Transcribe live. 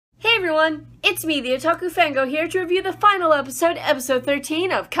everyone, it's me, the Otaku Fango, here to review the final episode, episode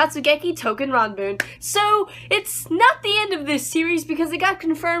 13 of Katsugeki Touken Ranbu. So, it's not the end of this series because it got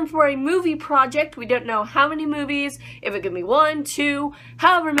confirmed for a movie project. We don't know how many movies, if it could be 1, 2,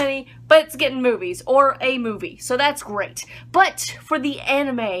 however many, but it's getting movies, or a movie, so that's great. But, for the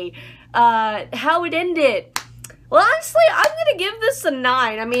anime, how it ended. Well, honestly, I'm gonna give this a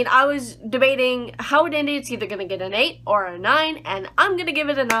 9. I mean, I was debating how it ended. It's either gonna get an 8 or a 9, and I'm gonna give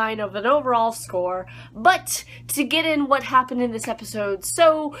it a 9 of an overall score. But, to get in what happened in this episode,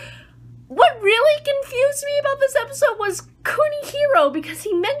 so, what really confused me about this episode was Kunihiro, because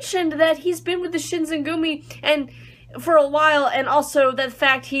he mentioned that he's been with the Shinsengumi and for a while, and also the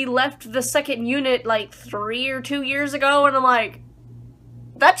fact he left the second unit like 3 or 2 years ago, and I'm like,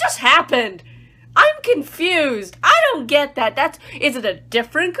 that just happened. I'm confused. I don't get that. Is it a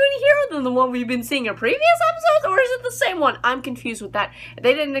different Kunihiro than the one we've been seeing in previous episodes, or is it the same one? I'm confused with that.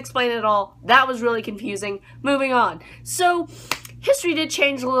 They didn't explain it at all. That was really confusing. Moving on. So, history did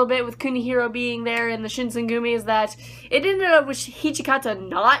change a little bit with Kunihiro being there and the Shinsengumi, is that it ended up with Hijikata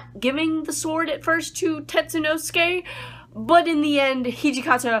not giving the sword at first to Tetsunosuke, but in the end,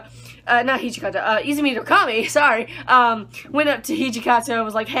 Izumi no Kami, went up to Hijikata and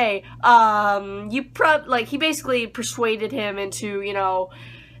was like, hey, he basically persuaded him into,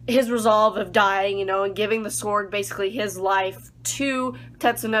 his resolve of dying, and giving the sword, basically his life, to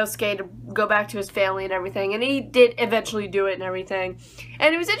Tetsunosuke to go back to his family and everything, and he did eventually do it and everything.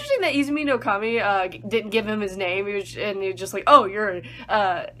 And it was interesting that Izumi no Kami didn't give him his name. He was just like, oh, you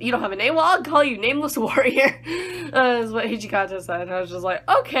don't have a name? Well, I'll call you Nameless Warrior, is what Hijikata said. And I was just like,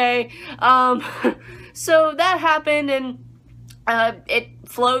 okay. So that happened, and it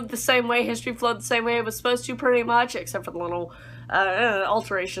flowed the same way, history flowed the same way it was supposed to, pretty much, except for the little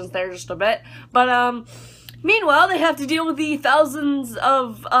alterations there just a bit. But, meanwhile, they have to deal with the thousands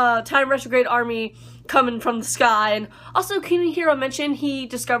of Time Retrograde Army coming from the sky, and also Kunihiro mentioned he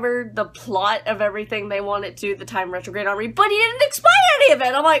discovered the plot of everything they wanted to the Time Retrograde Army, but he didn't explain any of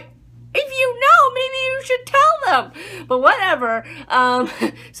it. I'm like, if you know, maybe you should tell them. But whatever.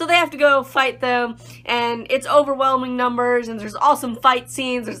 So they have to go fight them, and it's overwhelming numbers, and there's awesome fight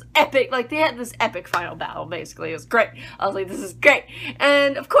scenes. There's epic, they had this epic final battle, basically. It was great. I was like, this is great.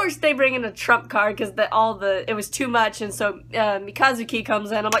 And of course, they bring in a trump card because it was too much, and so Katsugeki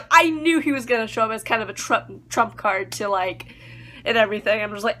comes in. I'm like, I knew he was gonna show up as kind of a trump card to and everything.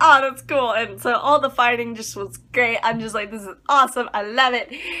 I'm just like, oh, that's cool. And so all the fighting just was great. I'm just like, this is awesome. I love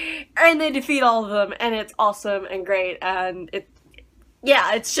it. And they defeat all of them, and it's awesome and great. And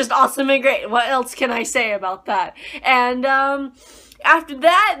it's just awesome and great. What else can I say about that? And after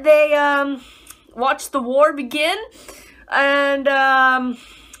that, they watch the war begin. And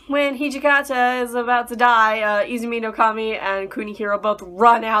when Hijikata is about to die, Izumi no Kami and Kunihiro both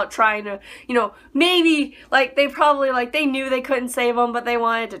run out trying to, maybe, they knew they couldn't save him, but they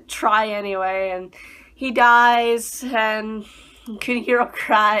wanted to try anyway, and he dies, and Kunihiro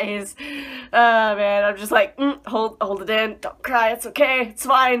cries. Oh, man, I'm just like, hold it in, don't cry, it's okay, it's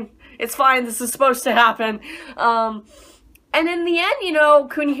fine, this is supposed to happen. And in the end,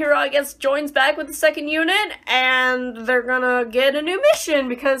 Kunihiro, I guess, joins back with the second unit, and they're gonna get a new mission,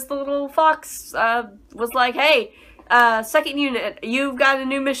 because the little fox, was like, hey, second unit, you've got a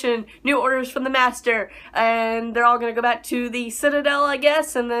new mission, new orders from the master, and they're all gonna go back to the Citadel, I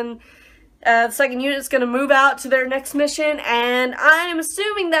guess, and then, the second unit's gonna move out to their next mission, and I'm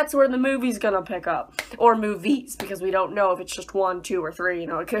assuming that's where the movie's gonna pick up. Or movies, because we don't know if it's just 1, 2, or 3,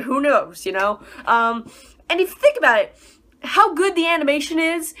 who knows, and if you think about it, how good the animation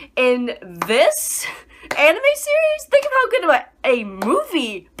is in this anime series, think of how good a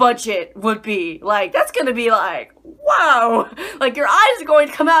movie budget would be. That's gonna be wow! Your eyes are going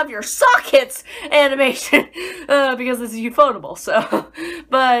to come out of your sockets animation, because this is Ufotable, so.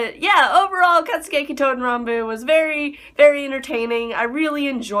 But, yeah, overall, Katsugeki Touken Ranbu was very, very entertaining. I really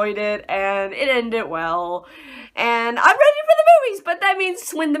enjoyed it, and it ended well. And I'm ready for the movies, but that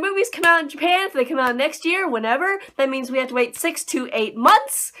means when the movies come out in Japan, if they come out next year, whenever, that means we have to wait 6 to 8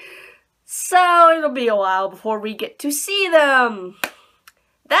 months. So it'll be a while before we get to see them.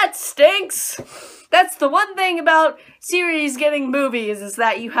 That stinks. That's the one thing about series getting movies, is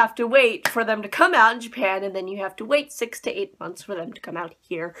that you have to wait for them to come out in Japan, and then you have to wait 6 to 8 months for them to come out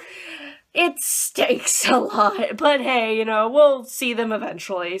here. It stinks a lot, but hey, we'll see them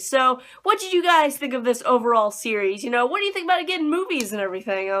eventually. So, what did you guys think of this overall series? What do you think about it getting movies and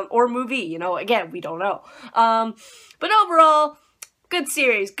everything? Or movie, again, we don't know. But overall, good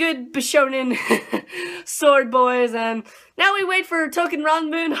series, good Bishonen sword boys, and now we wait for Touken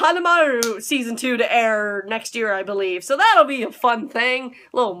Ranbu Hanamaru Season 2 to air next year, I believe. So that'll be a fun thing.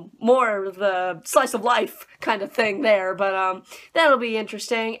 A little more of the slice of life kind of thing there, but that'll be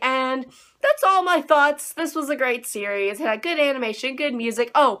interesting. And that's all my thoughts. This was a great series. It had good animation, good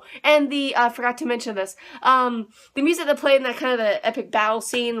music. Oh, and I forgot to mention this. The music that played in that kind of the epic battle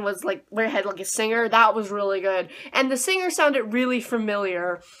scene was like where it had like a singer. That was really good. And the singer sounded really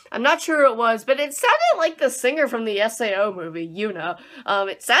familiar. I'm not sure who it was, but it sounded like the singer from the SAO movie, Yuna.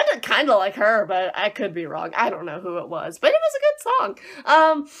 It sounded kind of like her, but I could be wrong. I don't know who it was, but it was a good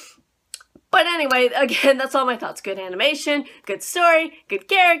song. But anyway, again, that's all my thoughts. Good animation, good story, good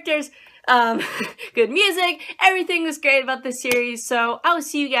characters, good music. Everything was great about this series, so I will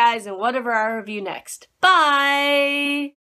see you guys in whatever I review next. Bye!